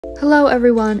Hello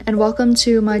everyone, and welcome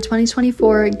to my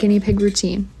 2024 guinea pig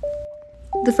routine.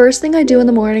 The first thing I do in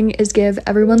the morning is give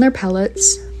everyone their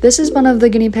pellets. This is one of the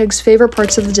guinea pigs' favorite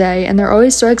parts of the day, and they're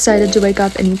always so excited to wake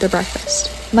up and eat their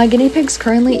breakfast. My guinea pigs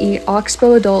currently eat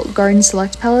Oxbow Adult Garden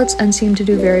Select pellets and seem to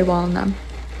do very well on them.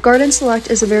 Garden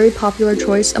Select is a very popular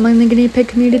choice among the guinea pig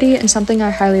community and something I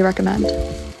highly recommend.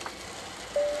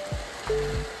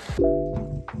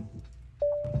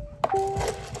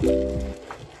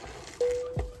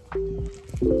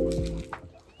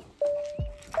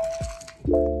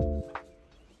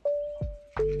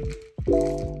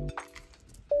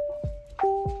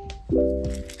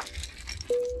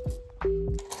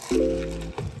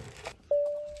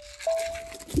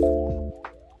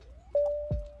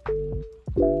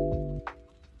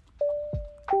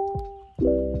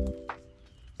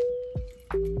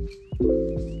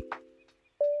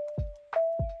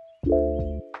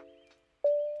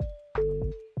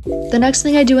 The next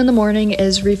thing I do in the morning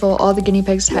is refill all the guinea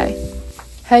pigs' hay.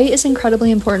 Hay is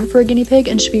incredibly important for a guinea pig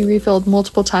and should be refilled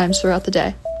multiple times throughout the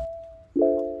day.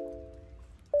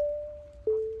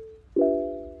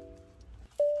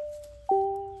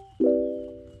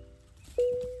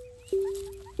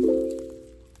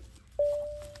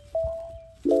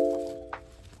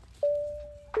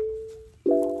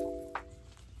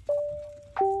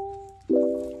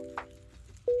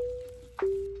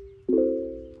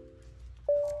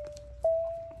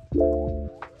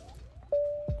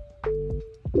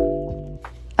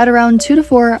 At around 2 to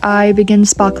 4, I begin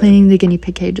spot cleaning the guinea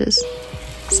pig cages.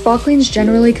 Spot cleans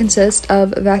generally consist of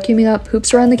vacuuming up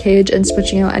poops around the cage and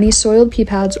switching out any soiled pee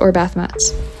pads or bath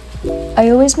mats. I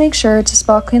always make sure to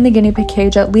spot clean the guinea pig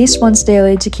cage at least once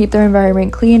daily to keep their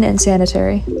environment clean and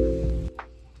sanitary.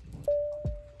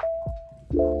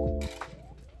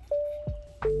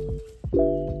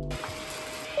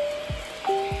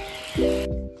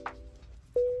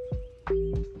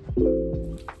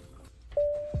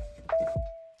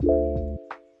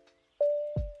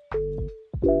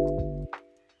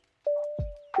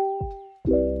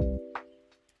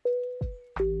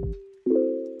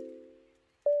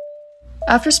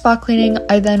 After spot cleaning,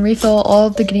 I then refill all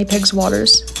of the guinea pigs'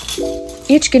 waters.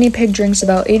 Each guinea pig drinks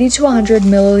about 80 to 100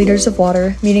 milliliters of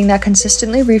water, meaning that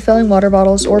consistently refilling water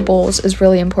bottles or bowls is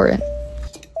really important.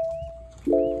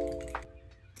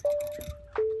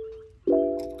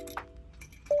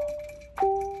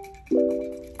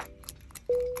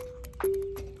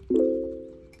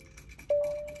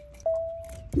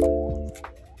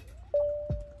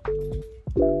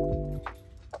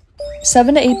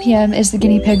 "7 to 8 p.m. is the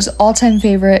guinea pig's all-time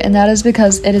favorite, and that is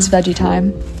because it is veggie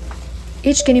time.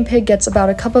 Each guinea pig gets about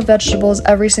a cup of vegetables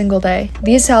every single day.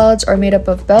 These salads are made up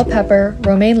of bell pepper,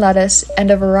 romaine lettuce,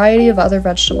 and a variety of other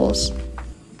vegetables.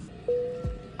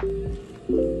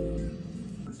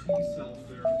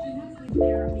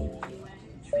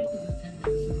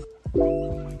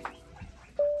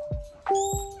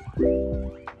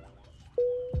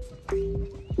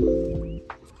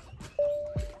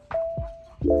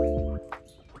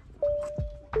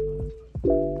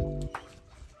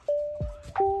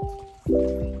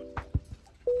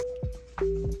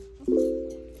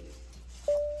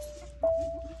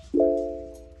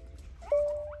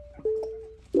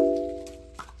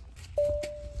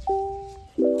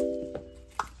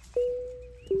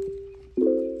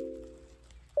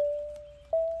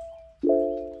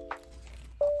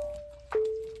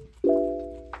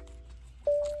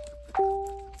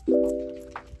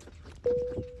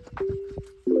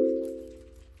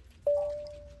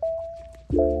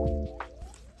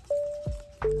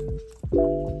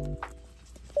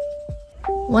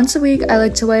 Once a week, I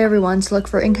like to weigh everyone to look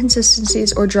for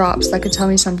inconsistencies or drops that could tell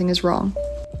me something is wrong.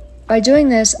 By doing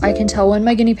this, I can tell when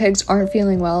my guinea pigs aren't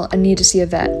feeling well and need to see a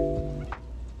vet.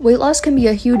 Weight loss can be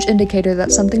a huge indicator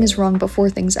that something is wrong before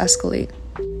things escalate.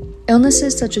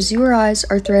 Illnesses such as URIs,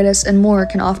 arthritis, and more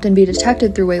can often be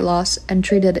detected through weight loss and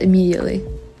treated immediately.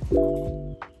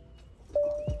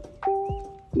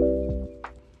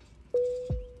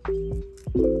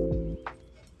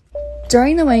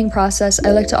 During the weighing process,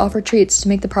 I like to offer treats to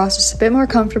make the process a bit more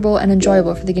comfortable and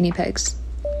enjoyable for the guinea pigs.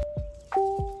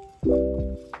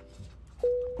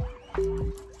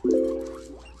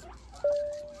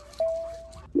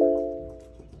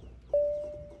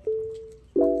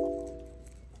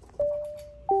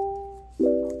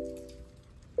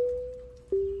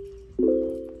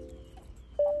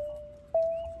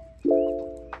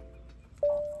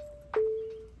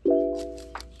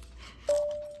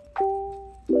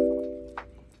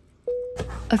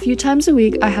 A few times a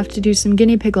week, I have to do some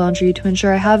guinea pig laundry to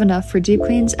ensure I have enough for deep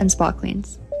cleans and spot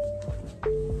cleans.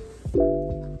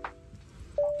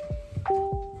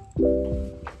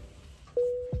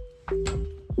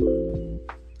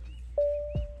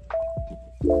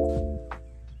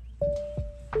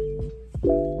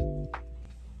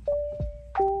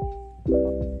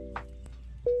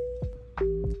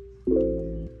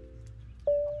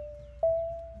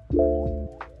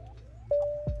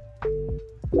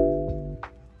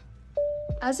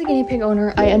 As a guinea pig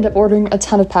owner, I end up ordering a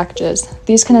ton of packages.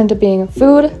 These can end up being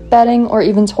food, bedding, or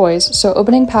even toys, so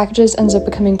opening packages ends up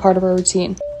becoming part of our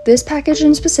routine. This package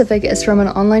in specific is from an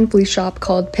online flea shop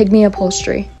called Pygmy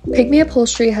Upholstery. Pygmy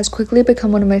Upholstery has quickly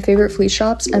become one of my favorite flea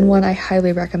shops and one I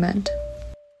highly recommend.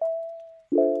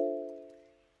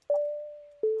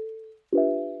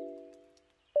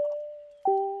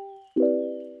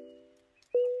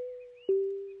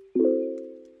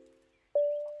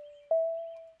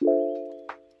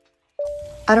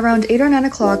 At around 8 or 9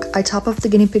 o'clock, I top up the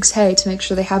guinea pigs' hay to make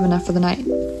sure they have enough for the night.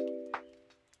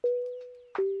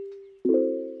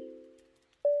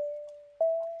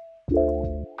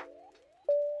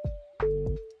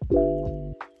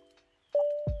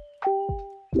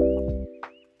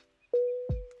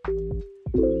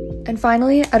 And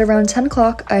finally, at around 10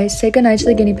 o'clock, I say goodnight to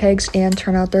the guinea pigs and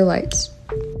turn out their lights.